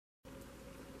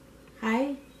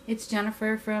Hi, it's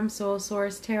Jennifer from Soul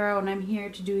Source Tarot, and I'm here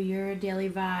to do your daily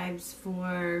vibes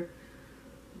for,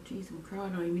 geez, I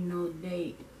don't even know the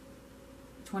date,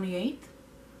 28th?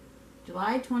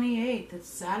 July 28th. It's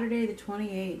Saturday the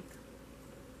 28th.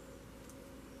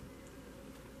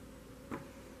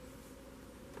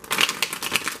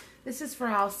 This is for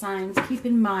all signs. Keep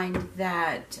in mind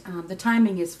that the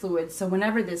timing is fluid, so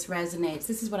whenever this resonates,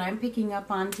 this is what I'm picking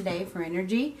up on today for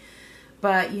energy.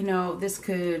 But, you know, this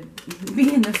could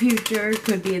be in the future,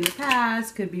 could be in the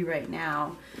past, could be right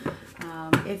now.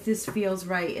 If this feels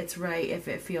right, it's right. If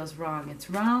it feels wrong,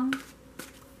 it's wrong.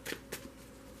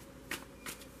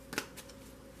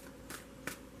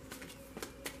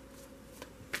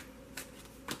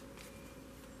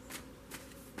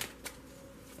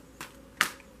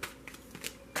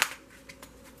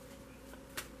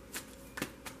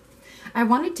 I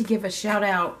wanted to give a shout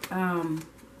out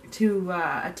to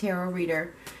a tarot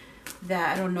reader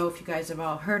that I don't know if you guys have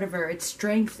all heard of her. It's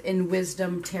Strength and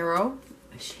Wisdom Tarot.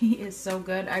 She is so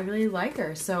good. I really like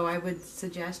her, so I would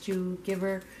suggest you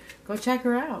go check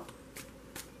her out.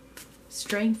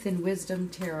 Strength and Wisdom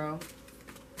Tarot.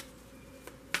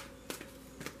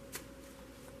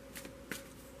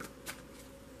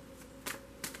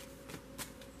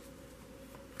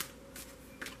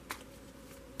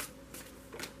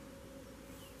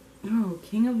 Oh,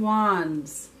 King of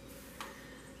Wands.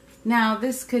 Now,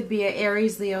 this could be an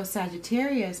Aries, Leo,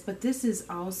 Sagittarius, but this is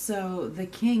also the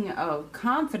king of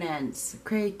confidence,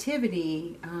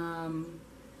 creativity.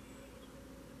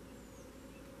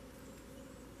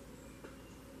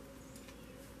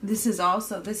 This is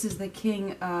the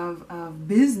king of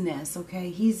business,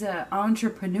 okay? He's an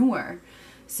entrepreneur.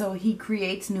 So he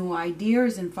creates new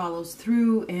ideas and follows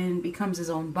through and becomes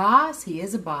his own boss. He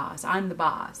is a boss. I'm the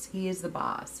boss. He is the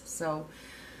boss. So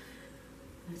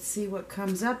let's see what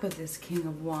comes up with this King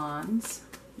of Wands.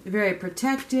 Very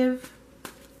protective,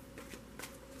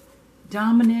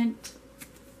 dominant,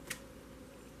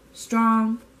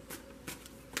 strong.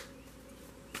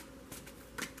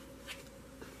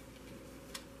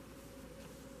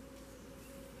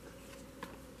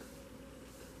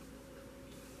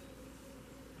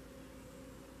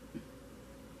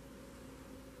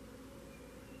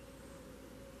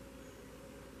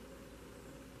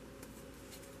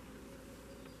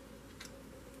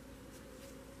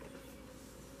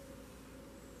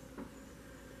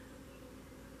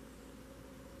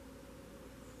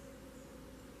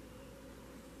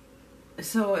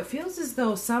 So it feels as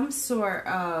though some sort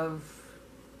of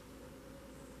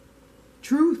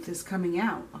truth is coming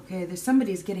out, okay?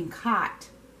 Somebody's getting caught.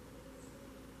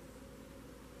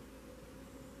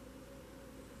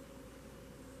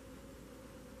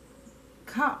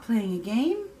 Caught playing a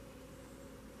game?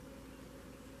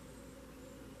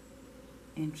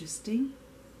 Interesting.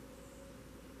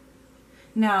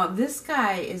 Now, this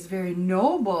guy is very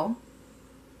noble.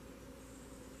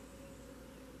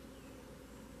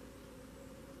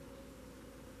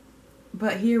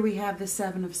 But here we have the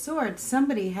Seven of Swords.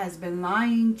 Somebody has been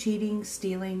lying, cheating,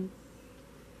 stealing,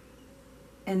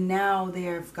 and now they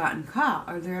have gotten caught,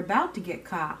 or they're about to get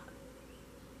caught.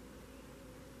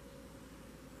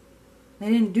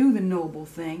 They didn't do the noble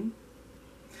thing.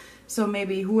 So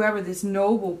maybe whoever this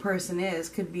noble person is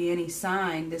could be any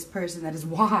sign, this person that is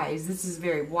wise. This is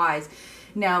very wise.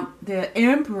 Now, the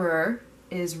Emperor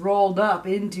is rolled up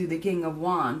into the King of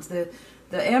Wands. The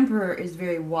Emperor is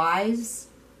very wise.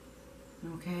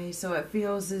 Okay, so it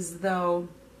feels as though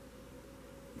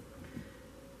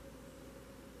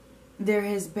there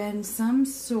has been some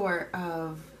sort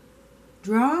of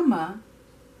drama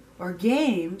or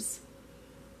games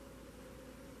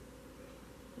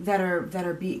that are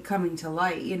coming to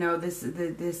light. You know, this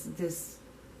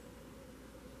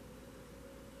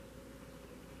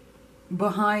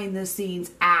behind the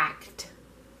scenes act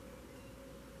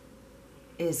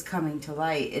is coming to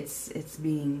light. It's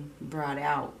being brought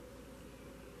out.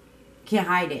 Can't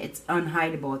hide it. It's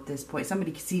unhideable at this point.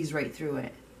 Somebody sees right through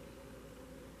it.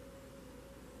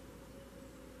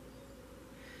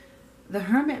 The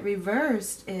Hermit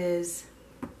reversed is,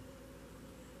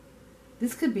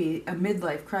 this could be a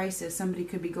midlife crisis. Somebody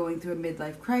could be going through a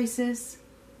midlife crisis.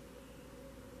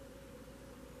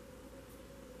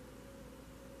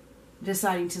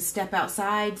 Deciding to step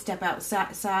outside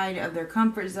of their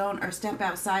comfort zone, or step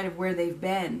outside of where they've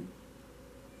been.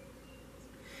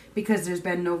 Because there's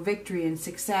been no victory and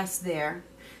success there.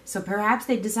 So perhaps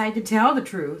they decide to tell the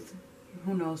truth.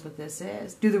 Who knows what this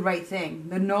is? Do the right thing.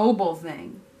 The noble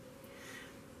thing.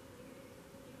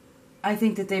 I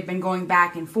think that they've been going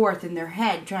back and forth in their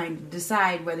head trying to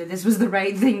decide whether this was the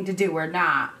right thing to do or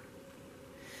not.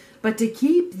 But to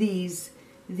keep these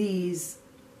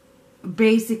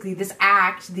basically this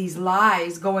act, these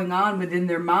lies going on within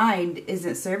their mind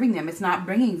isn't serving them. It's not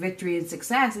bringing victory and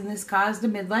success, and this caused a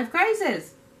midlife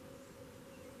crisis.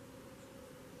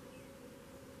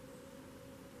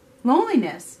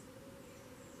 Loneliness.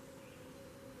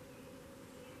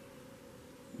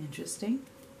 Interesting.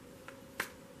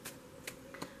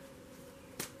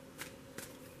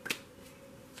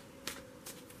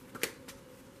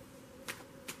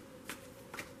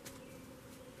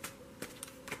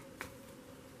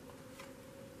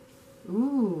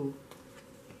 Ooh.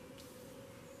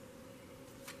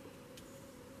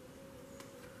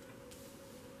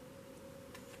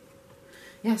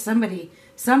 Yeah,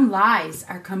 some lies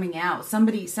are coming out.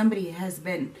 Somebody has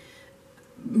been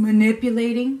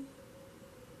manipulating,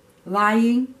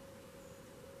 lying,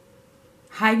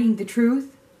 hiding the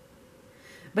truth.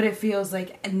 But it feels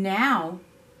like now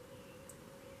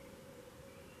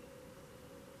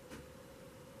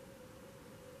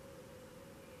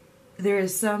there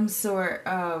is some sort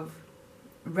of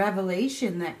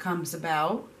revelation that comes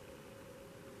about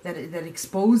that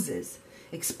exposes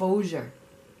exposure.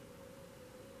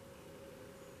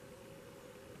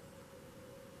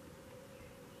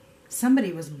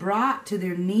 Somebody was brought to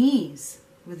their knees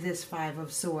with this Five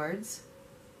of Swords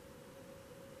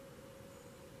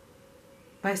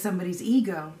by somebody's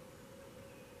ego.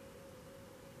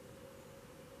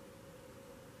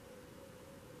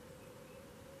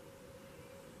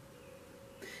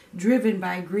 Driven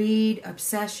by greed,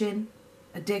 obsession,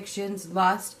 addictions,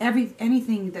 lust,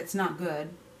 anything that's not good.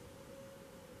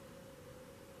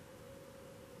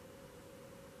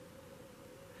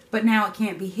 But now it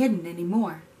can't be hidden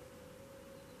anymore.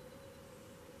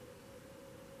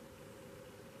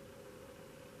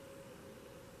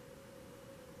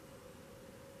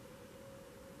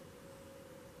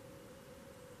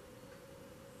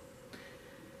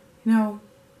 You know,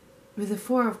 with the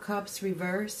Four of Cups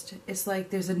reversed, it's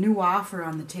like there's a new offer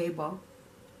on the table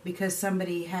because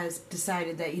somebody has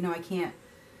decided that, I can't,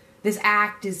 this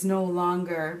act is no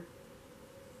longer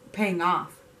paying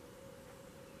off.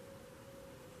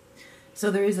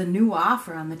 So there is a new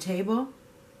offer on the table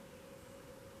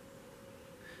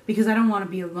because I don't want to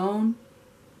be alone.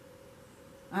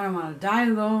 I don't want to die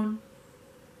alone.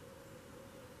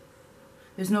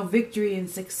 There's no victory and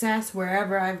success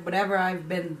whatever I've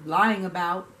been lying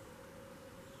about.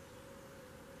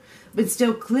 But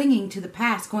still clinging to the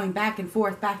past, going back and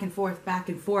forth, back and forth, back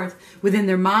and forth within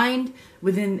their mind,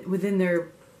 within their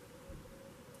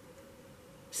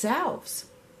selves.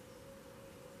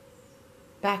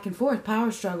 Back and forth, power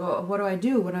struggle. What do I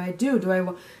do? What do I do? Do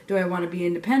I want to be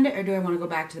independent or do I want to go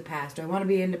back to the past? Do I want to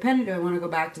be independent or do I want to go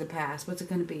back to the past? What's it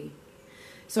going to be?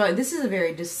 So this is a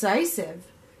very decisive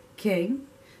king.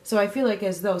 So I feel like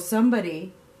as though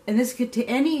somebody, and this could to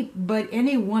any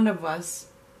one of us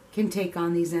can take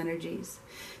on these energies.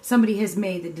 Somebody has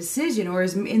made the decision or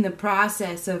is in the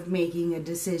process of making a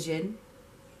decision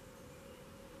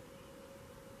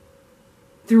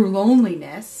through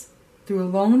loneliness, through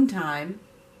alone time,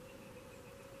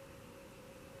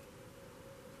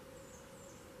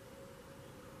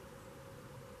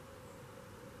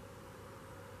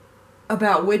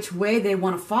 about which way they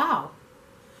want to fall.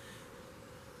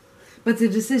 But the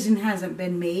decision hasn't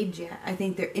been made yet. I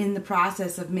think they're in the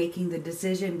process of making the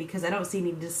decision because I don't see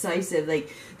any decisive,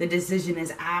 like the decision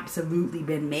has absolutely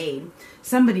been made.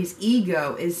 Somebody's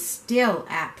ego is still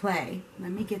at play.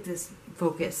 Let me get this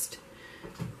focused.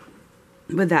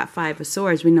 With that Five of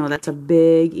Swords, we know that's a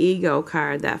big ego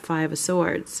card, that Five of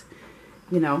Swords.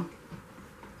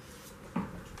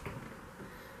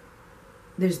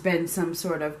 There's been some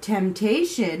sort of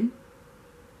temptation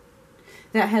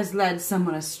that has led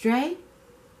someone astray.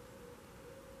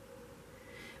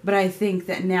 But I think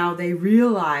that now they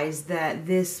realize that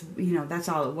this, that's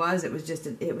all it was. It was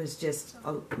just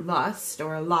a lust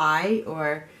or a lie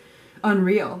or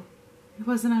unreal. It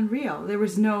wasn't unreal. There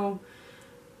was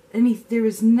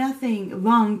nothing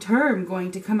long term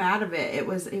going to come out of it. It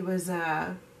was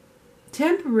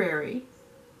temporary.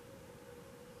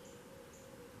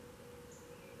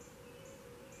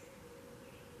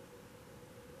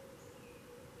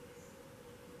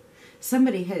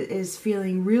 Somebody is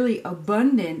feeling really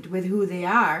abundant with who they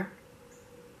are,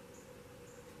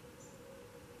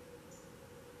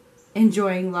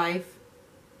 enjoying life,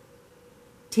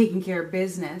 taking care of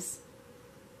business,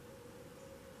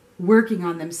 working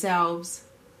on themselves,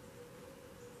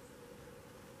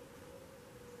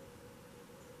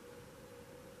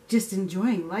 just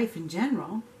enjoying life in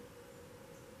general,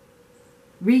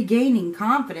 regaining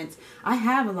confidence. I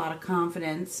have a lot of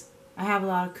confidence. I have a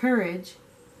lot of courage.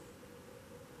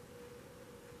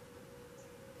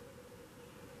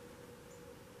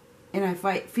 and I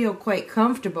feel quite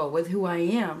comfortable with who I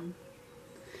am.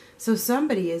 So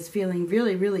somebody is feeling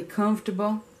really, really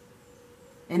comfortable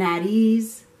and at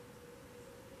ease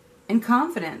and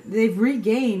confident. They've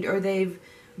regained or they've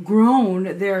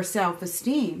grown their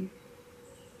self-esteem.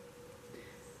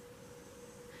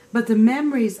 But the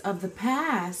memories of the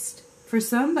past for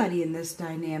somebody in this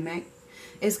dynamic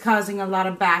is causing a lot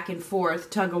of back and forth,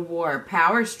 tug of war,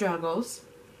 power struggles.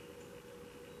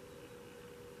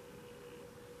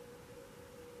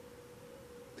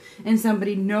 And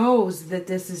somebody knows that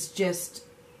this is just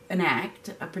an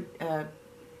act, a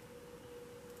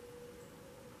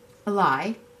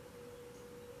lie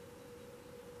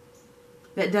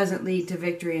that doesn't lead to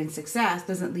victory and success,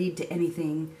 doesn't lead to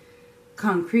anything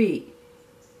concrete.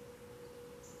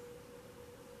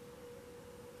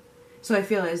 So I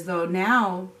feel as though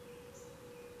now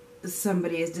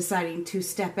somebody is deciding to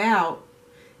step out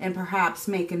and perhaps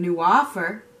make a new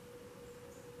offer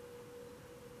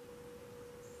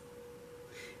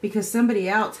because somebody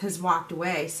else has walked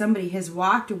away. Somebody has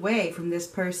walked away from this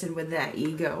person with that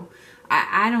ego.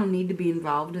 I don't need to be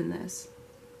involved in this.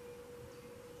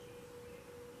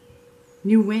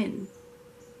 You win.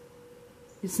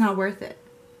 It's not worth it.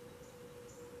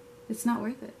 It's not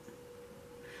worth it.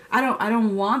 I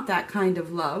don't want that kind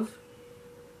of love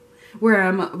where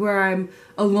I'm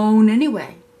alone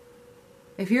anyway.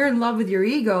 If you're in love with your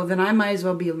ego, then I might as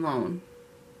well be alone.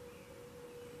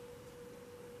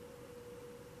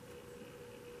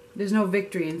 There's no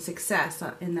victory and success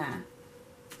in that.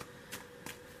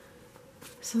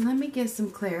 So let me get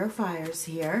some clarifiers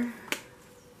here.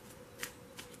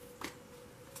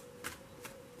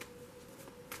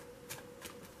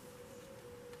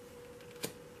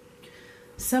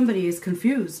 Somebody is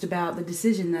confused about the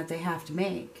decision that they have to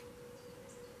make.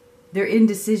 They're in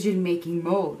decision-making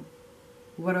mode.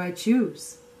 What do I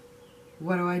choose?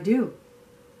 What do I do?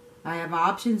 I have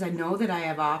options. I know that I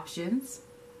have options.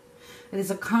 It is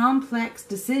a complex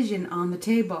decision on the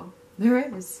table. There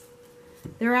is.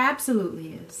 There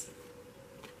absolutely is.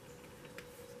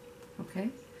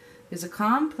 Okay? There's a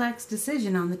complex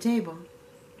decision on the table.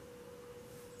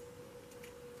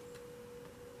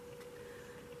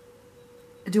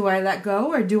 Do I let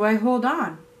go or do I hold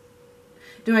on?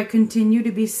 Do I continue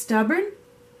to be stubborn?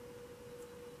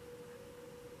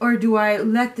 Or do I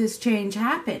let this change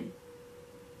happen?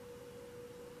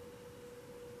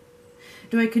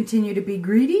 Do I continue to be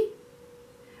greedy?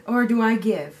 Or do I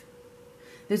give?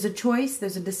 There's a choice,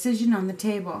 there's a decision on the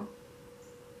table.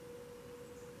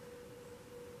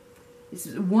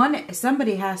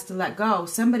 Somebody has to let go.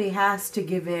 Somebody has to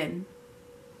give in.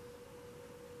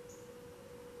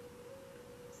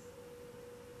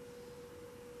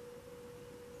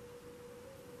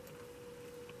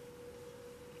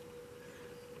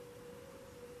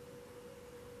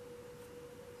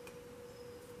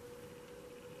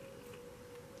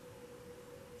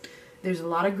 There's a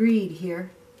lot of greed here.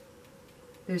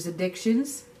 There's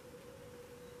addictions.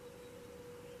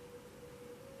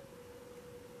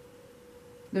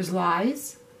 There's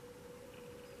lies.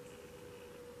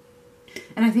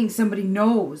 And I think somebody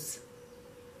knows.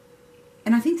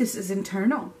 And I think this is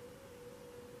internal.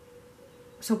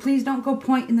 So please don't go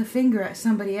pointing the finger at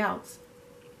somebody else.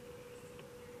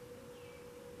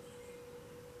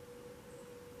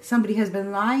 Somebody has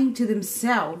been lying to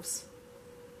themselves,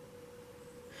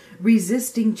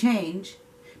 resisting change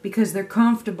because they're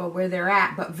comfortable where they're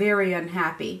at, but very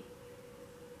unhappy.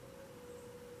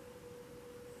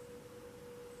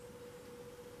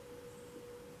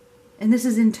 And this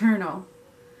is internal.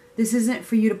 This isn't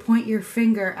for you to point your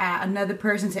finger at another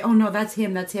person and say, oh no, that's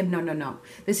him, that's him. No, no, no.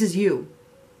 This is you.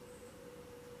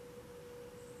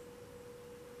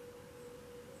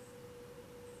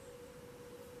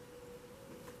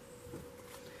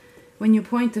 When you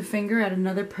point the finger at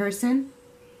another person,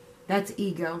 that's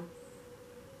ego.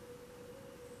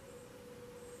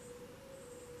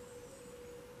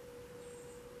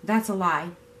 That's a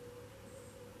lie.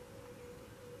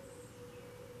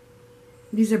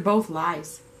 These are both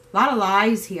lies. A lot of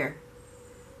lies here.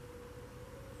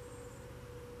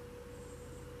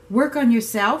 Work on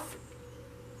yourself.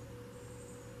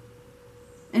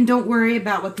 And don't worry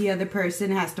about what the other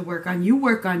person has to work on. You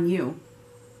work on you.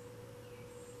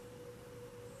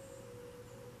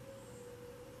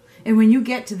 And when you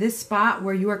get to this spot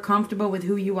where you are comfortable with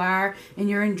who you are and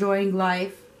you're enjoying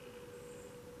life,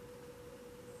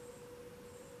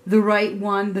 the right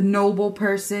one, the noble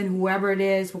person, whoever it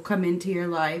is, will come into your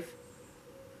life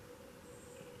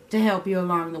to help you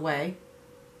along the way.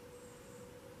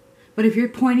 But if you're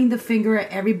pointing the finger at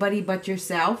everybody but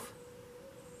yourself,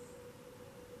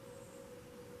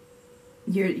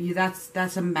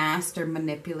 That's a master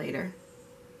manipulator.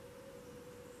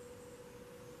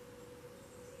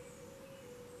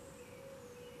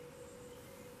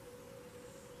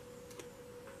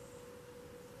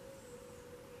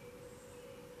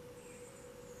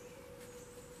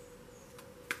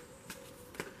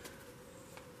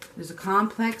 There's a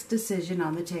complex decision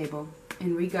on the table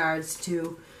in regards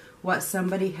to what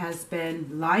somebody has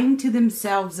been lying to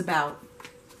themselves about.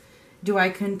 Do I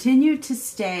continue to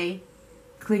stay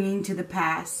clinging to the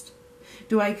past?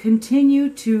 Do I continue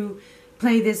to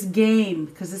play this game?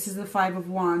 Because this is the Five of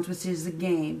Wands, which is a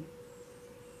game.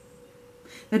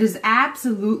 That is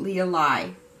absolutely a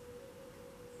lie.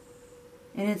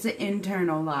 And it's an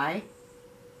internal lie.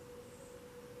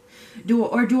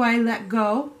 Do I let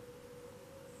go?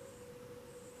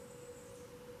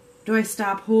 Do I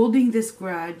stop holding this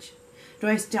grudge? Do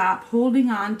I stop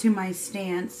holding on to my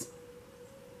stance?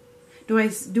 Do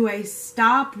I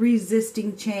stop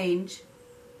resisting change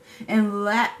and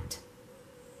let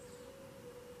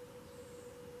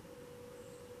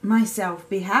myself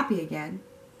be happy again?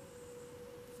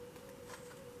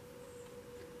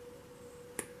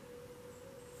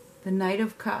 The Knight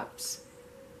of Cups.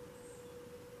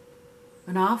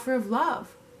 An offer of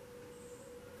love.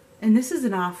 And this is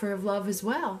an offer of love as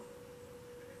well.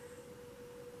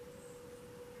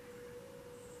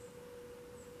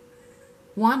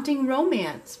 Wanting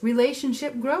romance,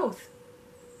 relationship growth.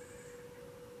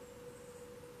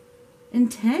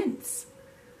 Intense.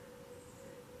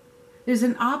 There's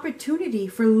an opportunity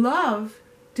for love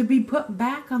to be put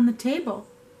back on the table.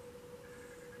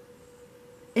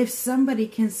 If somebody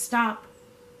can stop.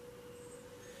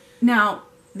 Now,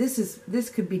 this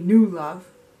could be new love.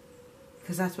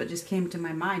 Because that's what just came to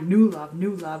my mind. New love,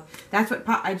 new love. That's what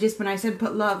when I said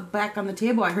put love back on the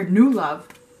table, I heard new love.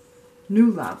 New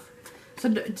love.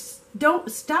 So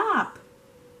don't stop.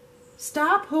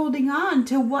 Stop holding on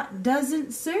to what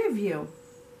doesn't serve you.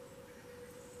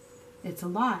 It's a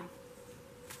lie.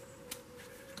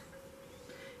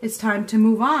 It's time to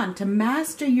move on, to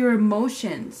master your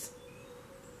emotions,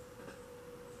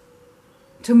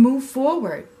 to move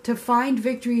forward, to find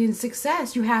victory and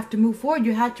success. You have to move forward.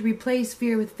 You have to replace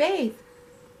fear with faith.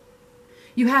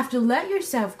 You have to let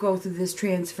yourself go through this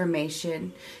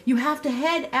transformation. You have to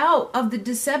head out of the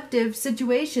deceptive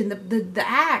situation, the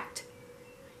act.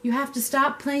 You have to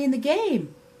stop playing the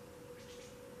game.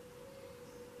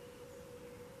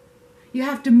 You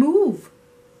have to move.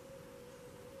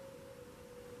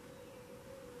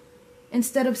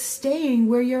 Instead of staying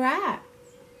where you're at.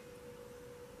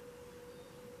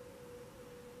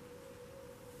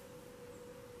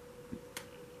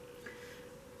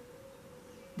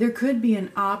 There could be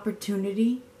an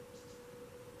opportunity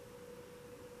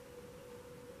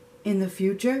in the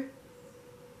future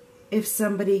if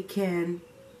somebody can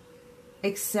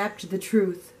accept the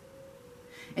truth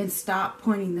and stop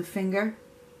pointing the finger.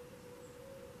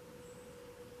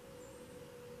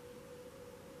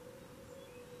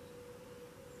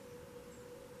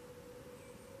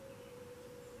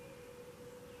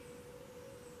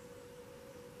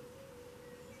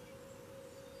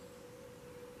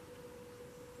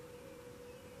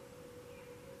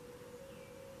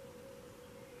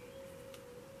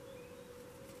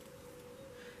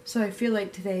 So I feel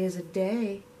like today is a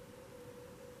day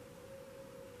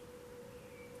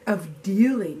of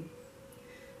dealing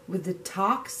with the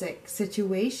toxic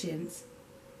situations,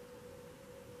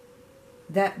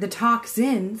 that the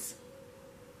toxins,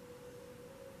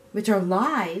 which are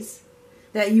lies,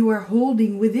 that you are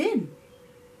holding within.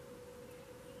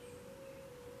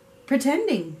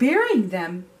 Pretending, burying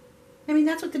them. I mean,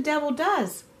 that's what the devil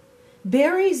does.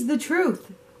 Buries the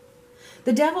truth.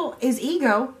 The devil is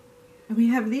ego. And we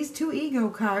have these two ego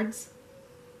cards.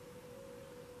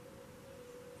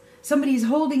 Somebody's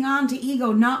holding on to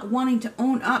ego, not wanting to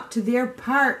own up to their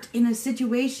part in a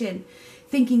situation,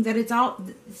 thinking that it's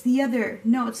the other.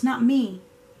 No, it's not me.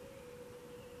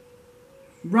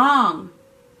 Wrong.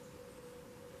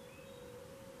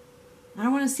 I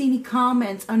don't want to see any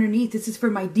comments underneath. This is for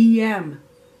my DM.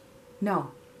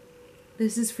 No.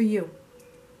 This is for you.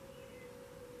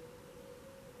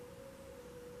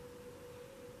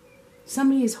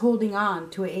 Somebody is holding on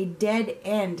to a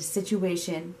dead-end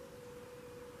situation.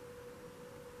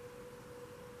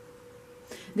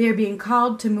 They are being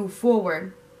called to move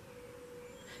forward,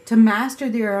 to master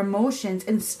their emotions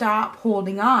and stop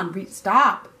holding on.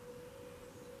 Stop.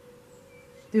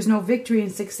 There's no victory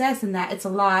and success in that. It's a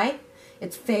lie.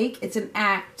 It's fake. It's an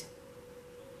act.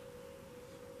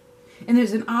 And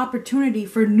there's an opportunity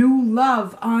for new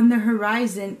love on the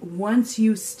horizon once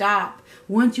you stop.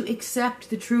 Once you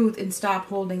accept the truth and stop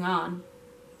holding on.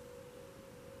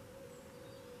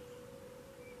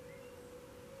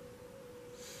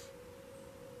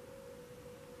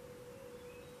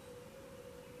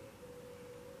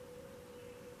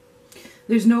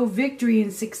 There's no victory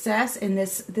and success in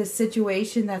this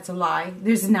situation. That's a lie.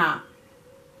 There's not.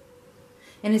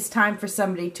 And it's time for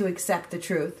somebody to accept the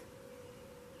truth.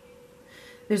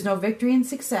 There's no victory and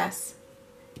success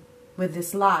with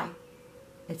this lie.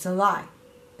 It's a lie.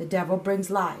 The devil brings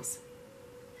lies.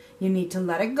 You need to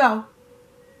let it go.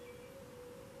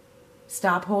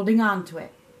 Stop holding on to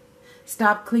it.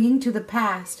 Stop clinging to the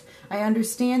past. I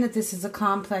understand that this is a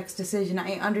complex decision.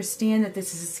 I understand that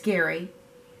this is scary.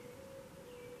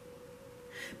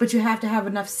 But you have to have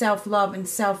enough self-love and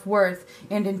self-worth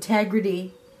and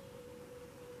integrity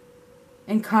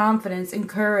and confidence and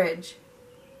courage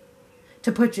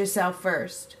to put yourself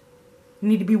first. You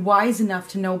need to be wise enough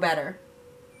to know better.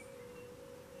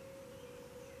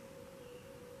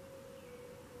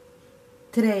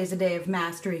 Today is a day of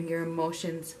mastering your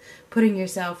emotions, putting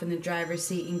yourself in the driver's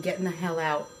seat and getting the hell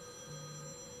out.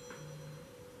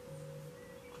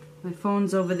 My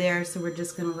phone's over there, so we're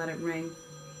just going to let it ring.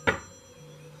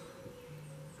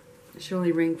 It should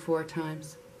only ring 4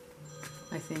 times,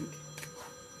 I think.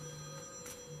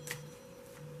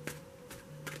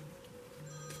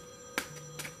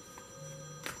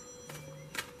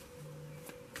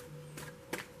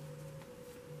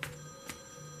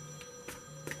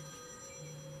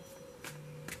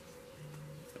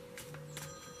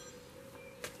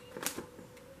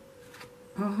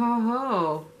 Oh, ho,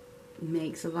 ho.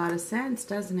 Makes a lot of sense,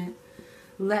 doesn't it?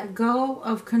 Let go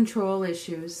of control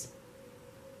issues.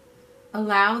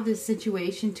 Allow this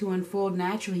situation to unfold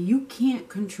naturally. You can't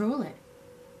control it.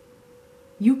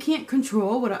 You can't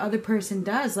control what another person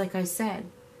does, like I said.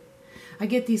 I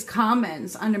get these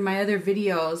comments under my other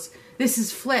videos. This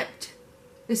is flipped.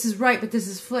 This is right, but this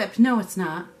is flipped. No, it's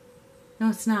not. No,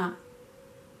 it's not.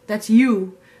 That's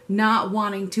you not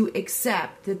wanting to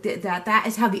accept that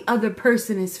is how the other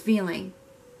person is feeling.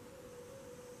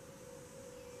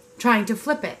 Trying to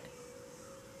flip it.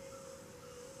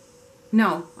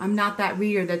 No, I'm not that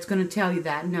reader that's going to tell you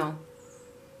that. No.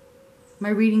 My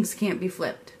readings can't be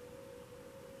flipped.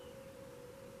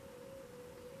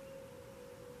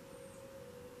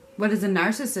 What does a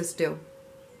narcissist do?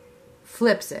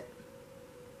 Flips it.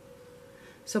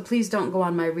 So please don't go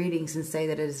on my readings and say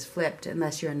that it is flipped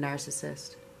unless you're a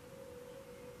narcissist.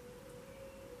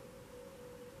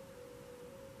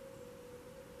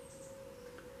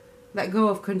 Let go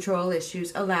of control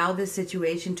issues. Allow this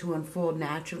situation to unfold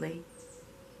naturally.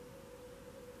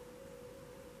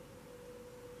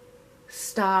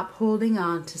 Stop holding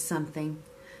on to something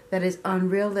that is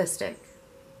unrealistic.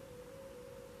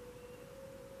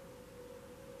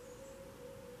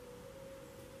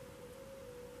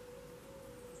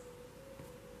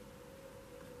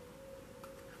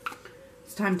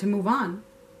 It's time to move on,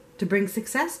 to bring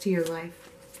success to your life.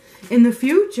 In the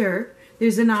future,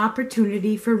 there's an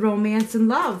opportunity for romance and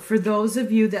love for those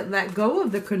of you that let go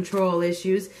of the control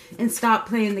issues and stop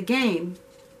playing the game.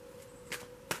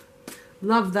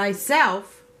 Love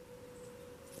thyself,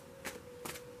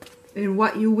 and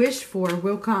what you wish for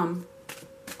will come.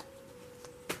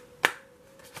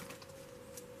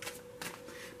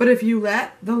 But if you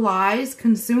let the lies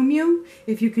consume you,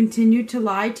 if you continue to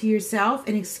lie to yourself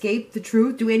and escape the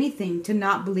truth, do anything to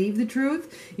not believe the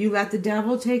truth, you let the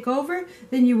devil take over,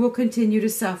 then you will continue to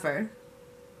suffer.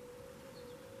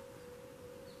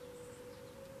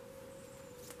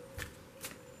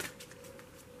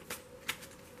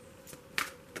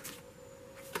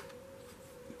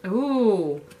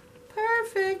 Oh,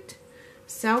 perfect.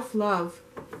 Self-love.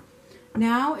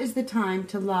 Now is the time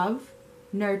to love,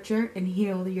 nurture, and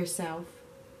heal yourself.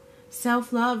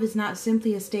 Self-love is not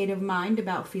simply a state of mind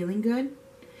about feeling good.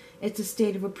 It's a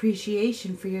state of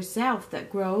appreciation for yourself that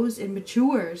grows and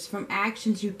matures from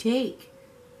actions you take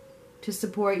to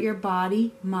support your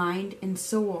body, mind, and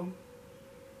soul.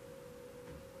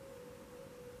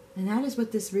 And that is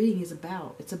what this reading is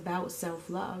about. It's about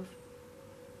self-love.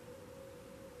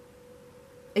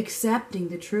 Accepting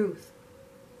the truth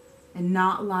and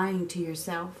not lying to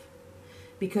yourself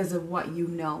because of what you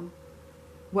know,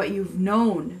 what you've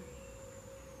known.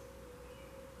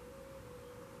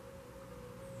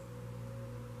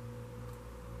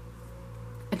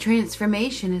 A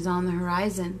transformation is on the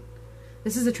horizon.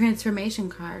 This is a transformation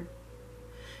card.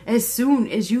 As soon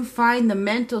as you find the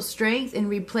mental strength and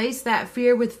replace that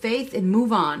fear with faith and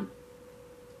move on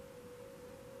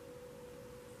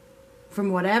from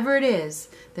whatever it is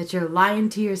that you're lying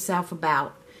to yourself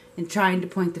about and trying to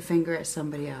point the finger at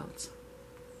somebody else.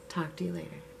 Talk to you later.